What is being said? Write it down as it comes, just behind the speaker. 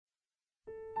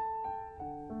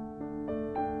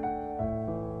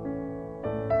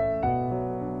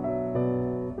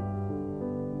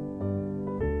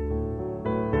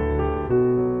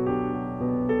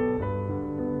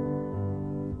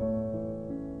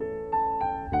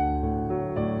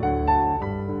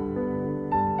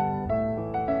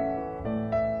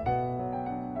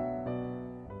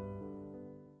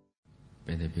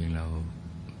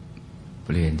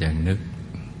จะนึก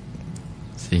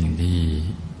สิ่งที่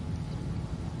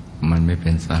มันไม่เป็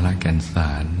นสาระแก่นส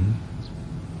าร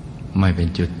ไม่เป็น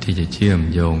จุดที่จะเชื่อม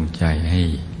โยงใจให้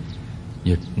ห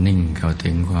ยุดนิ่งเข้าถึ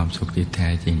งความสุขที่แท้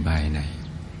จริงภายใน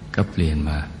ก็เปลี่ยนม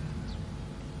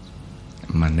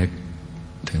านึก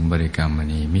ถึงบริกรรมม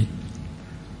ณีมิตร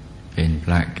เป็นพ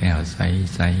ระแก้วใ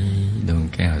สๆดวง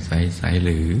แก้วใสๆห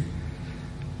รือ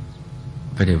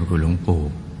พระเดชพระคุณหลวงปู่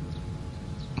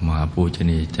มหาปูช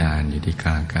นียาจารย์อยู่ที่ก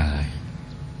ลางกาย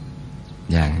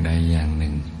อย่างใดอย่างห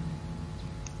นึ่ง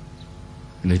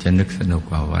หรือจะนึกสนุก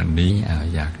กว่าวันนี้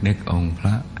อยากนึกองค์พร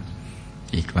ะ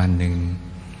อีกวันหนึ่ง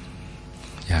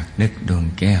อยากนึกดวง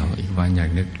แก้วอีกวันอยาก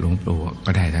นึกหลวงปู่ก็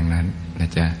ได้ทั้งนั้นนะ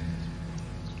จ๊ะ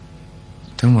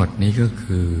ทั้งหมดนี้ก็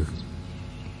คือ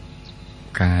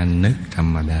การนึกธร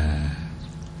รมดา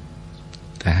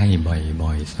แต่ให้บ่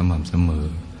อยๆสม่ำเสมอ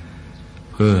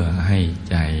เพื่อให้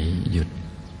ใจหยุด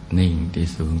นิ่งที่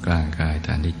ศูนย์กลางกายฐ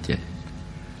านที่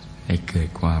 7ให้เกิด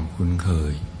ความคุ้นเค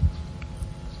ย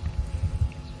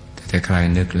แต่ถ้าใคร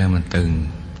นึกแล้วมันตึง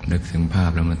นึกถึงภาพ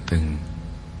แล้วมันตึง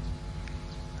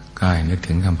กายนึก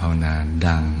ถึงคำภาวนา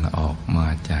ดังออกมา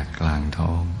จากกลางท้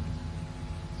อง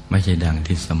ไม่ใช่ดัง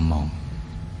ที่สมอง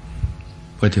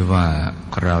เพื่อที่ว่า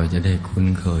เราจะได้คุ้น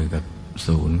เคยกับ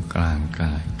ศูนย์กลางก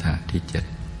ายฐานที่ 7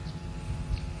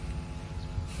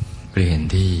เปลี่ยน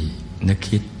ที่นึก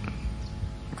คิด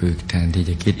คือแทนที่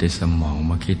จะคิดด้วยสมอง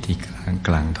มาคิดที่ก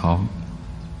ลางท้อง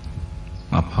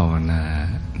มาภาวนา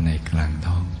ในกลาง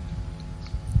ท้อง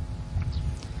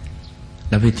แ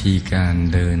ละวิธีการ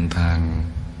เดินทาง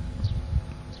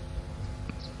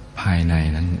ภายใน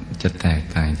นั้นจะแตก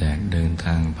ต่างจากเดินท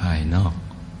างภายนอก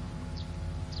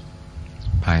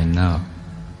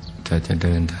จะเ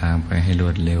ดินทางไปให้ร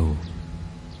วดเร็ว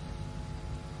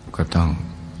ก็ต้อง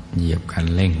เหยียบคัน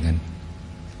เร่งกัน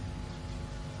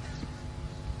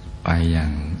ไปอย่า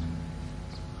ง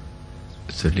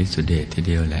สุดฤทธิ์สุดเดชทีเ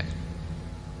ดียวแหละ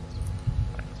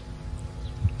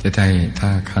จะได้ถ้า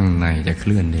ข้างในจะเค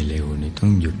ลื่อนได้เร็วนี่ต้อ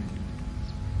งหยุด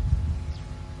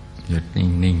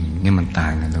นิ่งๆนี่มันต่า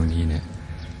งกันตรงนี้เนี่ย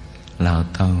เรา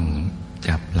ต้อง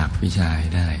จับหลักวิชาให้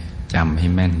ได้จำให้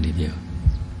แม่นทีเดียว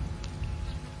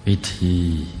วิธี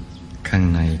ข้าง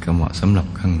ในก็เหมาะสำหรับ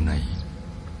ข้างใน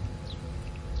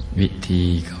วิธี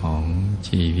ของ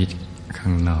ชีวิตข้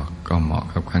างนอกก็เหมาะ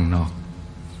กับข้างนอก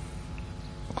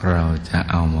เราจะ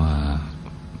เอามา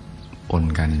ปน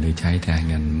กันหรือใช้แทน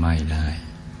กันไม่ได้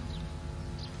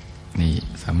นี่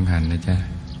สำคัญนะจ๊ะ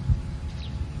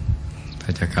ถ้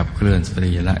าจะขับเคลื่อนส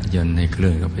รีระยนต์ให้เคลื่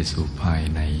อนเข้าไปสู่ภาย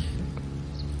ใน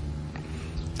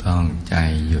ต้องใจ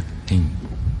หยุดนิ่ง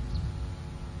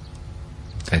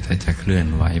แต่ถ้าจะเคลื่อน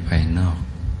ไหวภายนอก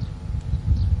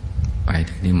ไป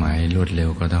ถึงที่หมายรวดเร็ว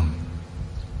ก็ต้อง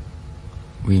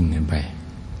วิ่งกันไป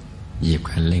เหยียบ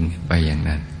คันเร่งกันไปอย่าง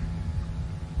นั้น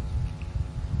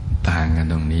ต่างกัน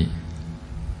ตรงนี้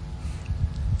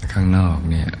ข้างนอก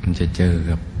เนี่ยมันจะเจอ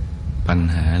กับปัญ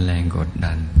หาแรงกด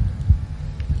ดัน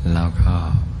เราก็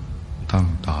ต้อง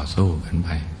ต่อสู้กันไป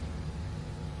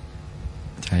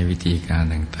ใช้วิธีการ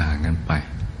ต่างๆกันไป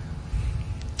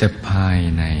แต่ภาย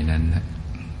ในนั้นนะ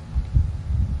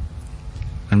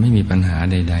มันไม่มีปัญหา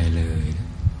ใดๆเลย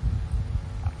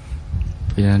เ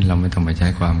พราะฉะนั้นเราไม่ต้องไปใช้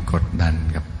ความกดดัน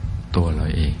กับตัวเรา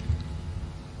เอง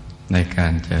ในกา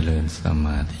รเจริญสม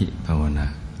าธิภาวนา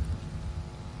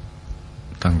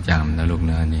ต้องจำนะลูก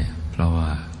นะเนี่ยเพราะว่า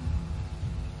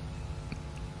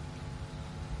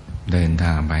เดินท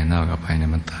างภายนอกกับภายใน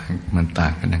มันต่า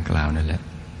งกันดังกล่าวนั่นแหละ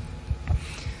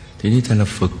ทีนี้ถ้าเรา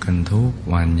ฝึกกันทุก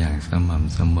วันอย่างสม่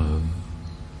ำเสมอ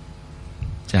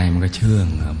ใจมันก็เชื่อง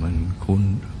มันคุ้น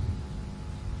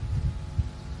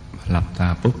หลับตา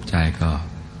ปุ๊บใจก็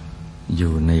อ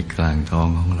ยู่ในกลางท้อง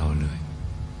ของเราเลย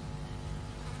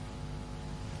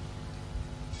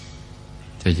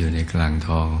จะอยู่ในกลาง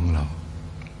ท้องของเรา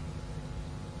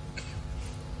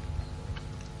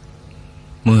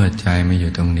เมื่อใจไม่อ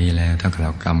ยู่ตรงนี้แล้วถ้าเร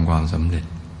ากำความสำเร็จ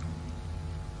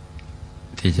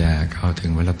ที่จะเข้าถึง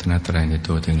พระรัตนตรัยใน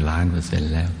ตัวถึง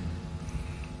1,000,000%แล้ว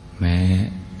แ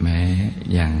ม้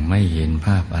ยังไม่เห็นภ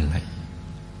าพอะไร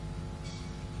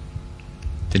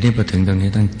ทีนี้พอถึงตรงนี้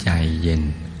ต้องใจเย็น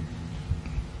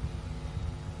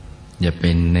อย่าเป็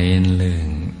นเน้นเรื่อง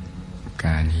ก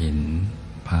ารเห็น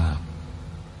ภาพ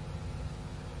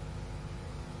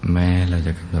แม้เราจ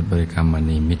ะกำหนดบริกรรมม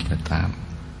ณีมิตรก็ตาม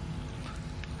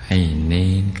ให้เน้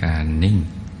นการนิ่ง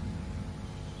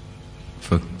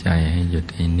ฝึกใจให้หยุด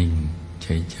ให้นิ่งเ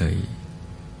ฉยๆ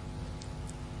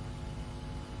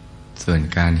ส่วน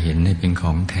การเห็นให้เป็นข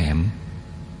องแถม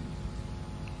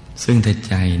ซึ่งถ้าใ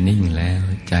จนิ่งแล้ว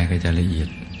ใจก็จะละเอียด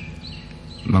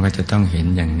มันก็จะต้องเห็น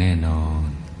อย่างแน่นอน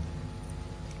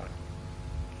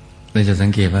เราจะสัง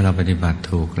เกตว่าเราปฏิบัติ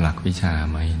ถูกหลักวิชา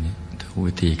ไหมเนี่ยถูก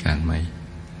วิธีการไหม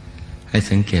ให้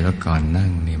สังเกตว่าก่อนนั่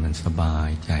งเนี่ยมันสบา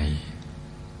ยใจ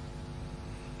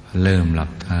พอเริ่มหลั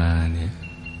บตาเนี่ย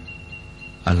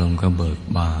อารมณ์ก็เบิก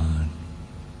บาน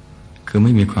คือไ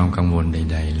ม่มีความกังวลใ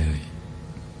ดๆเลย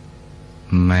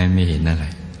แม้ไม่เห็นอะไร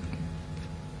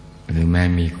หรือแม้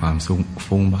มีความ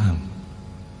ฟุ้งบ้าง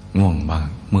ง่วงบ้าง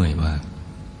เมื่อยบ้าง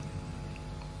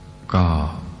ก็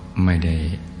ไม่ได้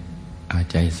เอา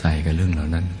ใจใส่กับเรื่องเหล่า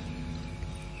นั้น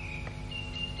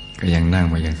ก็ยังนั่ง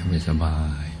มาอย่างสบา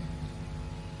ยๆ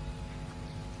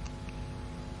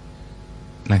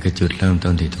นั่นคือจุดเริ่ม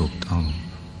ต้นที่ถูกต้อง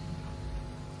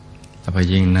ถ้าไป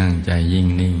ยิ่งนั่งใจยิ่ง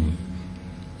นิ่ง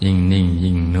ยิ่งนิ่ง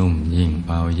ยิ่งนุ่มยิ่งเ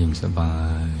บายิ่งสบา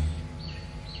ย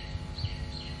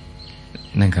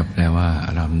นั่นก็แปลว่า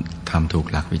เราทำถูก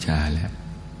หลักวิชาแล้ว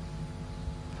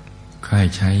ค่อย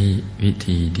ใช้วิ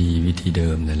ธีดีวิธีเดิ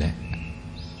มนั่นแหละ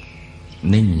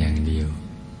นิ่งอย่างเดียว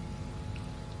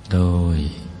โดย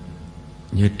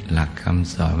ยึดหลักค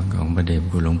ำสอนของพระเดชพระ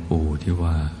คุณหลวงปู่ที่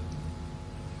ว่า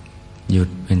หยุด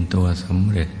เป็นตัวสำ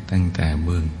เร็จตั้งแต่เ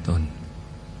บื้องต้น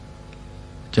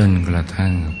จนกระทั่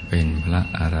งเป็นพระ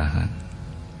อรหันต์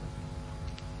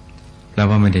แปล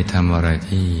ว่าไม่ได้ทำอะไร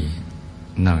ที่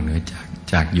นอกเหนือ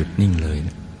จากหยุดนิ่งเลยน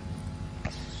ะ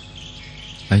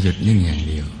แล้วหยุดนิ่งอย่าง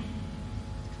เดียว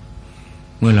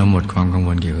เมื่อเราหมดความกังว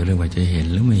ลเกี่ยวกับเรื่องว่าจะเห็น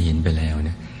หรือไม่เห็นไปแล้วเ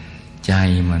นี่ยใจ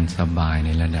มันสบายใน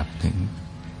ระดับหนึ่ง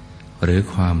หรือ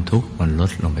ความทุกข์มันล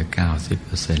ดลงไป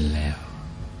 90% แล้ว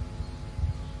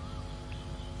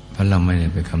เพราะเราไม่ได้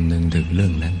ไปคำนึงถึงเรื่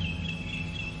องนั้น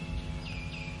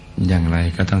อย่างไร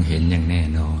ก็ต้องเห็นอย่างแน่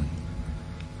นอน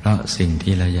เพราะสิ่ง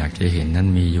ที่เราอยากจะเห็นนั้น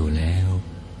มีอยู่แล้ว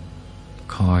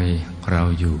คอยเรา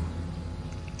อยู่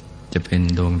จะเป็น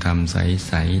ดวงธรรมใ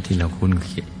สๆที่เราคุ้น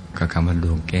กับคำว่าด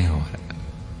วงแก้ว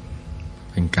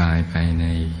เป็นกายภายใน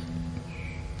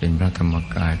เป็นพระธรรม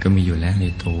กายก็มีอยู่แล้วใน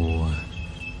ตัว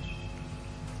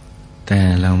แต่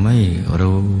เราไม่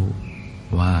รู้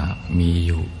ว่ามีอ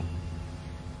ยู่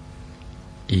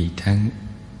อีกทั้ง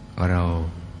เรา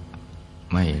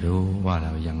ไม่รู้ว่าเร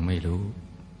ายังไม่รู้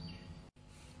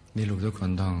นี่ลูกทุกค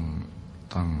นต้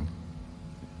อง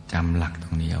จำหลักตร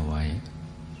งนี้เอาไว้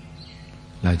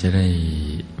เราจะได้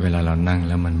เวลาเรานั่งแ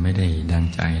ล้วมันไม่ได้ดัง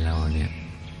ใจเราเนี่ย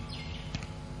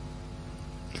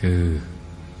คือ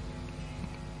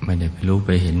ไม่ได้ไปรู้ไป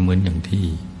เห็นเหมือนอย่างที่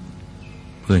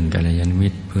เพื่อนกัลยาณมิ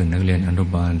ตรเพื่อนนักเรียนอนุ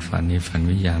บาลฝัน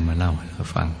วิทยามาเล่าให้เรา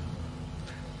ฟัง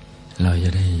เราจะ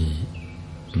ได้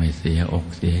ไม่เสียอก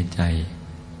เสียใจ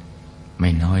ไม่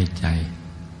น้อยใจ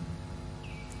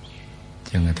จ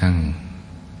นกระทั่ง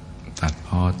ตัด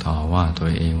พ้อต่อว่าตัว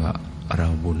เองว่าเรา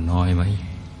บุญน้อยไหม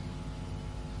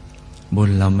บุญ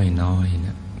เราไม่น้อยน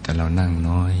ะแต่เรานั่ง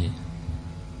น้อย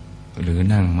หรือ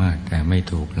นั่งมากแต่ไม่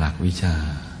ถูกหลักวิชา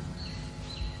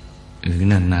หรือ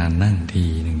นานๆนั่งที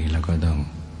หนึ่งนี่เราก็ต้อง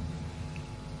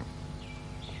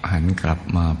หันกลับ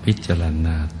มาพิจารณ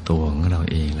าตัวของเรา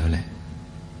เองแล้วแหละ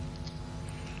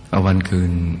เอาวันคื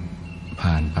น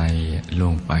ผ่านไปล่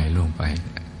วงไป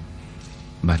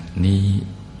บัดนี้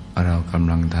เราก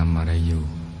ำลังทำอะไรอยู่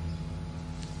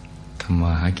ทำม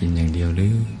าหากินอย่างเดียวหรื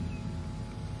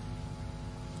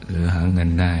อหาเงิน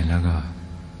ได้แล้วก็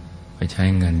ไปใช้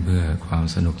เงินเพื่อความ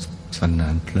สนุกสนา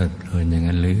นเพลิดเพลินอย่าง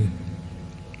นั้นห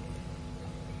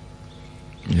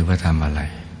รือว่าทำอะไร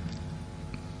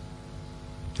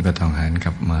ก็ต้องหันก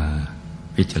ลับมา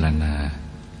พิจารณา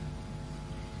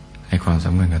ให้ความส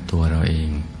ำคัญกับตัวเราเอง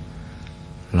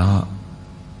เพราะ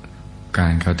กา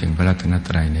รเข้าถึงพระรัตนต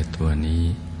รัยในตัวนี้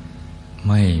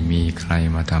ไม่มีใคร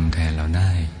มาทำแทนเราไ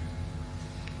ด้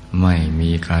ไม่มี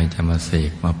ใครจะมาเส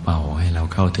กมาเป่าให้เรา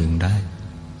เข้าถึงได้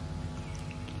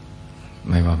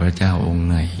ไม่ว่าพระเจ้าองค์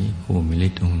ไหนผู้มีฤ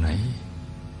ทธิ์องค์ไหน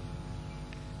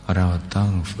เราต้อ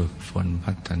งฝึกฝน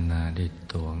พัฒนาด้วย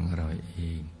ตัวของเราเอ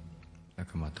งแล้ว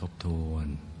ก็มาทบทวน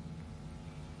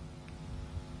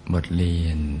บทเรีย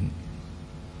น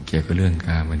เกี่ยวกับเรื่องก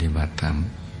ารปฏิบัติธรรม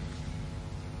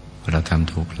เราท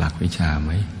ำถูกหลักวิชาไห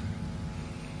ม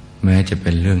แม้จะเ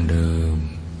ป็นเรื่องเดิม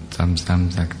ซ้ำ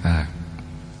ๆซาก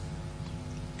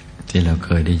ๆที่เราเค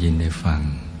ยได้ยินได้ฟัง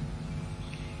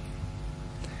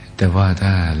แต่ว่าถ้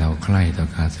าเราใคร่ต่อ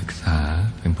การศึกษา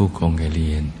เป็นผู้คงแก่เรี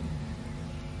ยน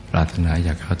ปรารถนาอย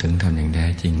ากเข้าถึงธรรมอย่างแท้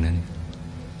จริงนั้น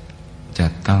จะ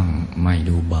ต้องไม่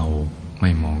ดูเบาไม่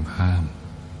มองข้าม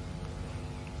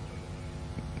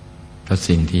เพราะ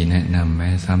สิ่งที่แนะนำแม้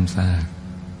ซ้ำซาก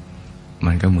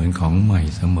มันก็เหมือนของใหม่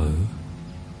เสมอ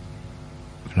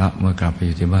เพราะเมื่อกลับไปอ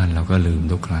ยู่ที่บ้านเราก็ลืม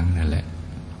ทุกครั้งนั่นแหละ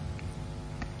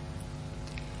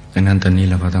ดังนั้นตอนนี้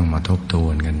เราก็ต้องมาทบทว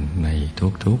นกันใน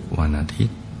ทุกๆวันอาทิต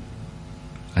ย์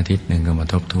หนึ่งก็มา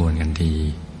ทบทวนกันที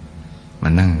มา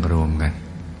นั่งรวมกัน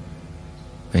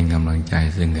เป็นกำลังใจ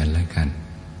ซึ่งกันและกัน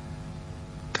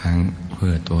ทั้งเพื่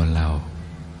อตัวเรา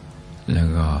แล้ว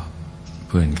ก็เ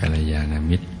พื่อนกัลยาณ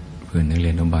มิตรเพื่อนนักเรี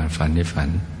ยนอนุบาลฝันได้ฝัน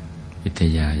วิท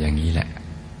ยาอย่างนี้แหละ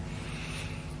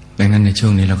ดังนั้นในช่ว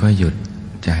งนี้เราก็หยุด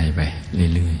ใจไป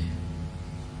เรื่อย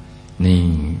ๆนิ่ง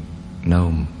นุ่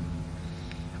ม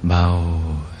เบา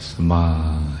สบา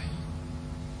ย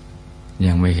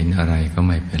ยังไม่เห็นอะไรก็ไ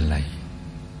ม่เป็นไร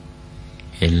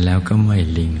เห็นแล้วก็ไม่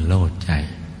ลิงโลดใจ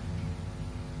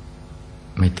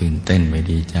ไม่ตื่นเต้นไม่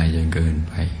ดีใจจนเกิน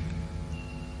ไป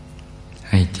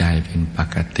ให้ใจเป็นป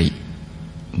กติ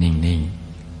นิ่ง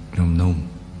ๆนุ่ม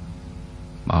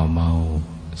ๆเบา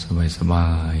ๆสบา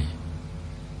ย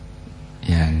ๆ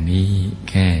อย่างนี้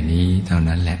แค่นี้เท่า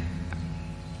นั้นแหละ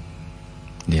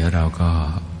เดี๋ยวเราก็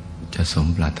จะสม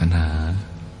ปรารถนา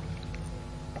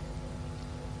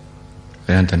เพรา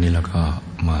ะฉะนั้นตอนนี้เราก็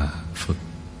มา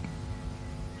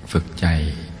ฝึกใจ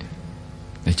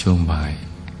ในช่วงบ่าย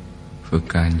ฝึก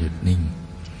การหยุดนิ่ง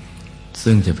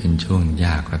ซึ่งจะเป็นช่วงย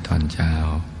ากกว่าตอนเช้า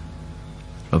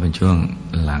เพราะเป็นช่วง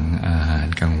หลังอาหาร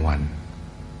กลางวัน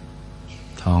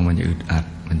ท้องมันจะอึดอัด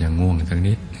มันจะง่วงสัก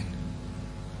นิด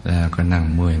แล้วก็นั่ง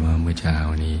เมื่อยมาเมื่อเช้า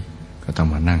นี้ก็ต้อง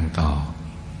มานั่งต่อ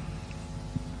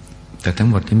แต่ทั้ง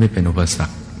หมดที่ไม่เป็นอุปสร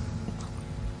รค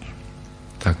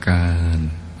ต่อการ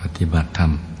ปฏิบัติธรร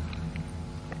ม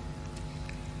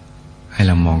ให้เ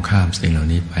รามองข้ามสิ่งเหล่า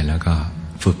นี้ไปแล้วก็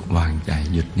ฝึกวางใจ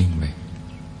หยุดนิ่งไป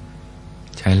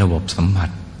ใช้ระบบสัมผัส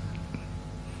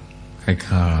ค่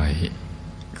อย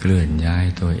ๆเคลื่อนย้าย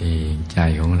ตัวเองใจ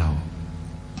ของเรา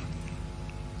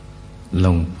ล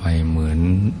งไปเหมือน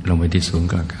ลงไปที่ศูนย์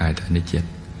กลางกายฐานที่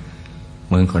7เ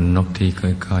หมือนขนนกที่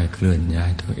ค่อยๆเคลื่อนย้า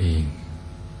ยตัวเอง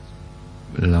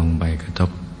ลงไปกระท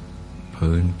บ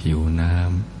พื้นผิวน้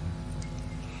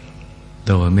ำโ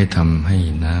ดยไม่ทำให้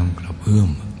น้ำกระเพื่อม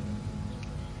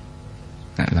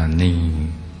เรานิ่ง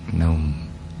นุ่ม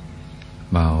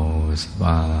เบาสบ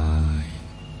าย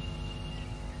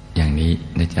อย่างนี้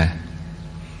นะจ๊ะ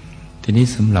ทีนี้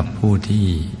สำหรับผู้ที่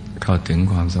เข้าถึง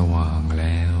ความสว่างแ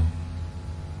ล้ว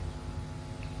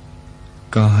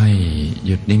ก็ให้ห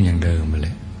ยุดนิ่งอย่างเดิมไปเล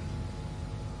ย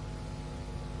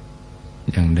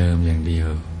อย่างเดิมอย่างเดียว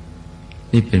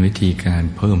นี่เป็นวิธีการ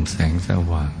เพิ่มแสงส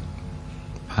ว่าง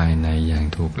ภายในอย่าง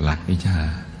ถูกหลักวิชา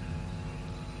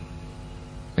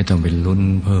ไม่ต้องเป็นลุ้น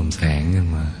เพิ่มแสงขึ้น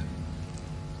มา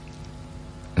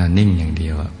เรานิ่งอย่างเดี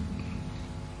ยว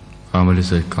ความบริ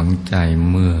สุทธิ์ของใจ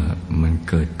เมื่อมัน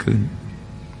เกิดขึ้น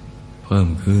เพิ่ม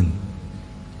ขึ้น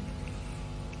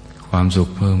ความสุข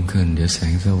เพิ่มขึ้นเดี๋ยวแส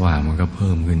งสว่างมันก็เ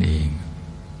พิ่มขึ้นเอง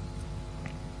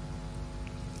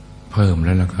เพิ่มแ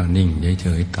ล้วเราก็นิ่งเฉ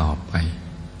ยๆต่อไป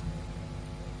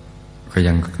ก็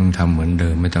ยังต้องทำเหมือนเดิ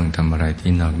มไม่ต้องทำอะไร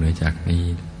ที่นอกเหนือจากนี้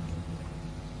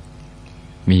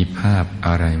มีภาพอ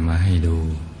ะไรมาให้ดู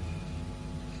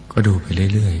ก็ดูไป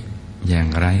เรื่อยๆอย่าง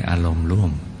ไร้อารมณ์ร่ว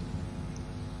ม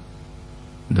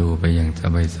ดูไปอย่าง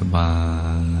สบา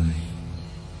ย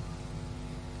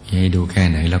ๆให้ดูแค่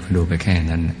ไหนเราก็ดูไปแค่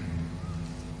นั้น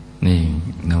นิ่ง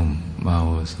นุ่มเบา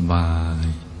สบาย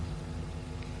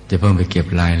จะเพิ่มไปเก็บ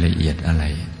รายละเอียดอะไร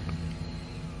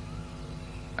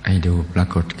ให้ดูปรา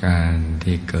กฏการณ์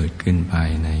ที่เกิดขึ้นภา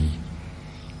ยใน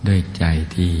ด้วยใจ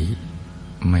ที่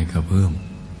ไม่กระเพื่อม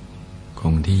ค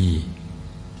งที่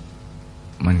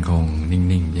มันคง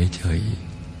นิ่งๆเฉย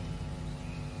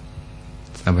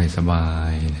ๆสบา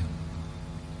ย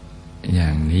ๆอย่า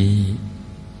งนี้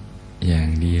อย่าง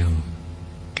เดียว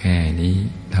แค่นี้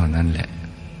เท่านั้นแหละ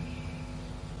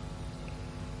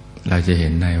เราจะเห็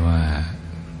นได้ว่า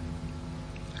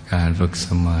การฝึกส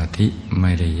มาธิไ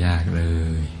ม่ได้ยากเล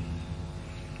ย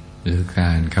หรือก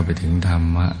ารเข้าไปถึงธรร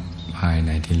มะภายใน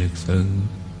ที่ลึกซึ้ง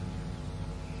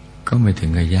ก็ไม่ถึ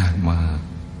งกับยากมาก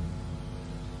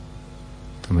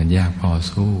ถ้ามันยากพอ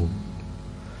สู้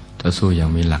ถ้าสู้อย่าง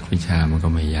มีหลักวิชามันก็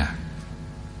ไม่ยาก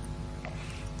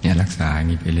เนี่ยรักษาอย่าง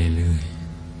นี้ไปเรื่อย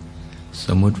ๆส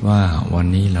มมุติว่าวัน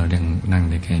นี้เรานั่ง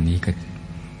ได้แค่นี้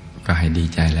ก็ให้ดี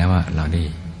ใจแล้วว่าเราได้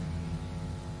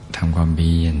ทำความเ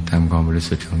พียรทำความบริ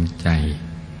สุทธิ์ของใจ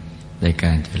ในก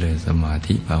ารเจริญสมา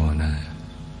ธิภาวนา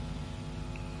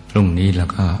พรุ่งนี้เรา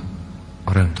ก็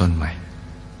เริ่มต้นใหม่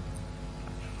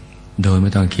โดยไ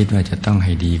ม่ต้องคิดว่าจะต้องใ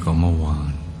ห้ดีกว่าเมื่อวา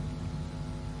น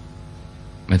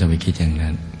ไม่ต้องไปคิดอย่าง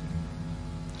นั้น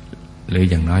หรือ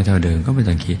อย่างน้อยเท่าเดิมก็ไม่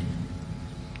ต้องคิ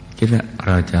ดว่าเ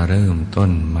ราจะเริ่มต้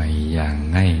นใหม่อย่าง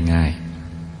ง่าย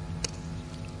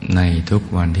ๆในทุก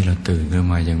วันที่เราตื่นขึ้น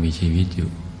มายังมีชีวิตอยู่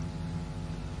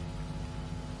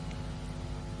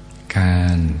กา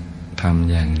รทำ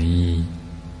อย่างนี้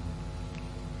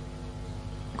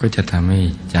ก็จะทำให้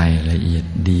ใจละเอียด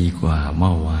ดีกว่าเ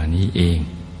มื่อวานนี้เอง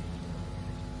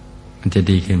มันจะ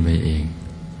ดีขึ้นไปเอง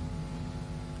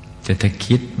แต่ถ้า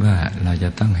คิดว่าเราจะ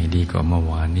ต้องให้ดีกว่าเมื่อ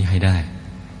วานนี้ให้ได้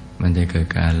มันจะเกิด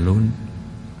การลุ้น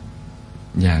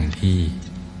อย่างที่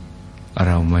เ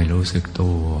ราไม่รู้สึก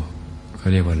ตัวเขา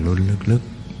เรียกว่าลุ้นลึก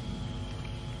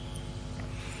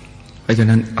ๆเพราะฉะ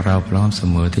นั้นเราพร้อมเส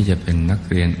มอที่จะเป็นนัก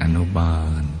เรียนอนุบา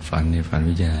ลฝันในฝัน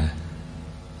วิทยา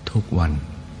ทุกวัน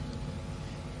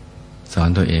สอน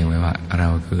ตัวเองไว้ว่าเรา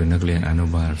คือนักเรียนอนุ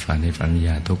บาลฝันในฝันวิทย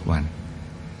าทุกวัน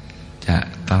จะ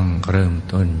ต้องเริ่ม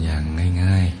ต้นอย่าง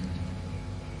ง่าย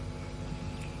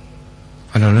ๆพ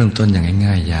อเราเริ่มต้นอย่าง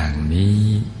ง่ายๆอย่างนี้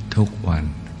ทุกวัน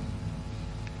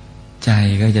ใจ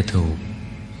ก็จะถูก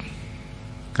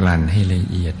กลั่นให้ละ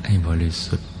เอียดให้บริ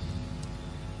สุทธิ์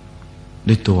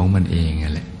ด้วยตัวของมันเอง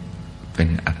นั่นแหละเป็น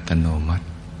อัตโนมัติ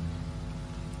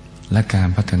และการ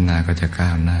พัฒนาก็จะก้า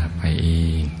วหน้าไปเอ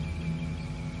ง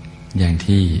อย่าง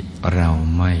ที่เรา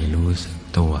ไม่รู้สึก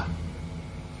ตัว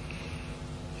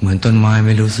เหมือนต้นไม้ไ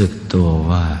ม่รู้สึกตัว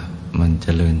ว่ามันเจ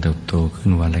ริญเติบโตขึ้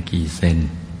นวันละกี่เซน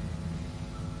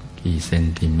กี่เซน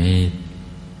ติเมตร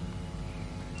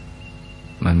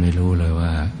มันไม่รู้เลยว่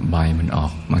าใบมันออ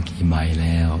กมากี่ใบแ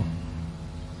ล้ว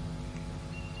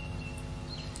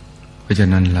เพราะฉะ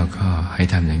นั้นเราก็ให้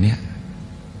ทำอย่างเนี้ย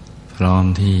พร้อม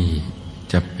ที่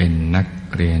จะเป็นนัก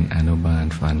เรียนอนุบาล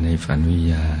ฝันในฝันวิท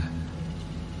ยา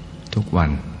ทุกวั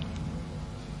น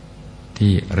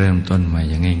ที่เริ่มต้นมา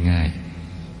อย่างง่าย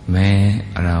ๆแม้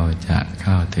เราจะเ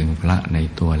ข้าถึงพระใน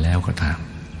ตัวแล้วก็ตาม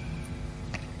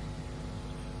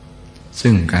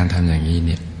ซึ่งการทำอย่างนี้เ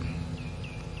นี่ย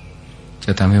จ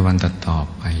ะทำให้วันต่อ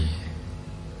ไป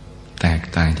แตก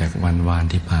ต่างจากวันวาน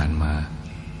ที่ผ่านมา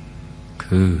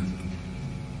คือ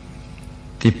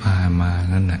ที่ผ่านมา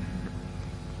นั้นน่ะ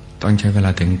ต้องใช้เวล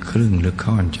าถึงครึ่งหรือ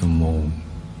ค่อนชั่วโมง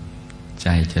ใจ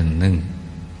จะนิ่ง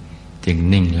จึง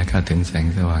นิ่งและเข้าถึงแสง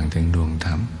สว่างถึงดวงธร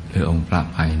รมหรือองค์พระ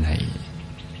ภายใน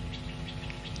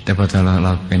แต่พอเร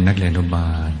าเป็นนักเรียนอนุบา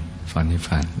ลฝันใน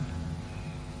ฝัน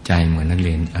ใจเหมือนนักเ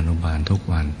รียนอนุบาลทุก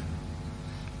วัน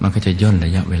มันก็จะย่นร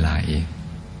ะยะเวลาเอง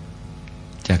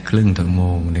จากครึ่งชั่วโม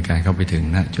งในการเข้าไปถึง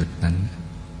ณจุดนั้น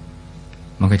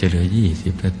มันก็จะเหลือ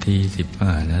20 นาที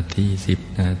15 นาที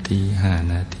10 นาที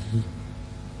5 นาที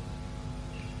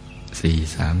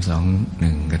4 3 2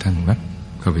 1กระทั่งวัด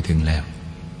เข้าไปถึงแล้ว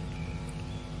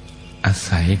อา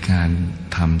ศัยการ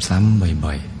ทำซ้ำ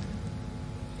บ่อย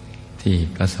ๆที่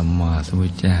พระสัมมาสัมพุท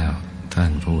ธเจ้าท่า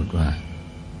นพูดว่า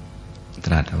ต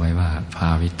รัสเอาไว้ว่าภา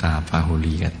วิตาภาหุ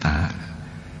ลีกตา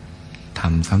ท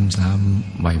ำซ้ำ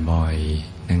ๆบ่อย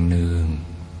ๆเนือง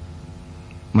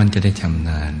ๆมันจะได้ชำน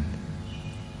าญ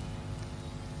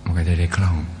มันก็จะได้คล่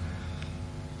อง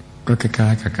ก็คล้า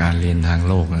ยๆกับการเรียนทาง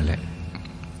โลกนั่นแหละ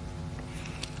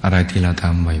อะไรที่เราท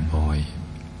ำบ่อย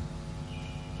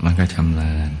ๆมันก็ชำน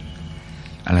าญ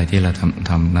อะไรที่เรา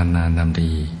ทำนานๆทำ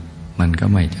ดีมันก็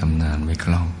ไม่ชำนาญไม่ค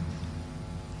ล่อง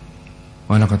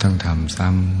ว่าเราก็ต้องทำ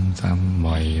ซ้ำๆ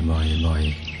บ่อย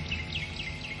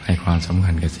ๆให้ความสำ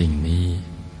คัญกับสิ่งนี้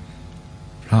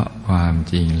เพราะความ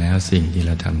จริงแล้วสิ่งที่เ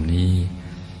ราทำนี้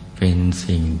เป็น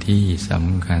สิ่งที่ส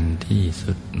ำคัญที่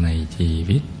สุดในชี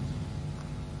วิต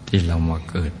ที่เรามา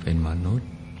เกิดเป็นมนุษย์